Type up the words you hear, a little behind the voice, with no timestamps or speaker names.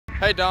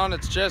Hey Don,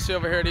 it's Jesse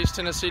over here at East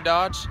Tennessee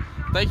Dodge.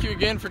 Thank you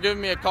again for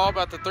giving me a call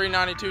about the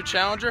 392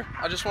 Challenger.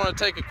 I just want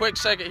to take a quick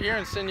second here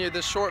and send you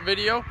this short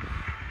video.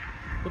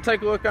 We'll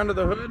take a look under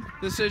the hood.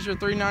 This is your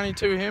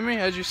 392 Hemi,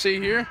 as you see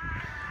here.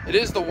 It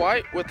is the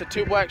white with the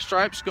two black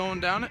stripes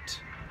going down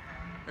it.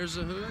 There's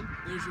the hood,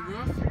 there's your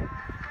roof.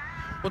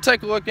 We'll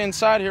take a look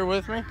inside here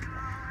with me.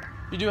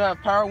 You do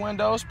have power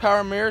windows,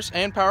 power mirrors,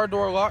 and power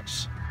door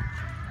locks.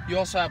 You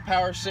also have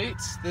power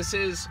seats. This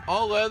is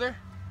all leather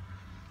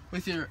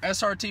with your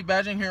SRT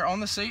badging here on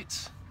the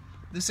seats.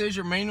 This is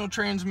your manual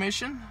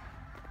transmission.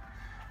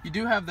 You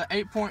do have the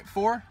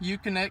 8.4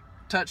 Uconnect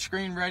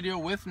touchscreen radio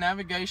with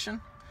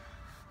navigation.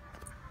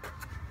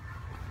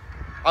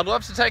 I'd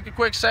love to take a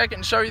quick second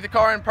and show you the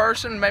car in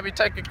person, maybe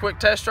take a quick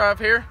test drive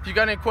here. If you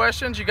got any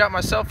questions, you got my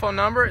cell phone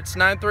number. It's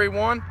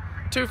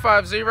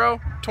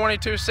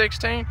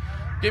 931-250-2216.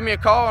 Give me a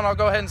call and I'll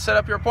go ahead and set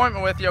up your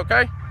appointment with you,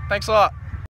 okay? Thanks a lot.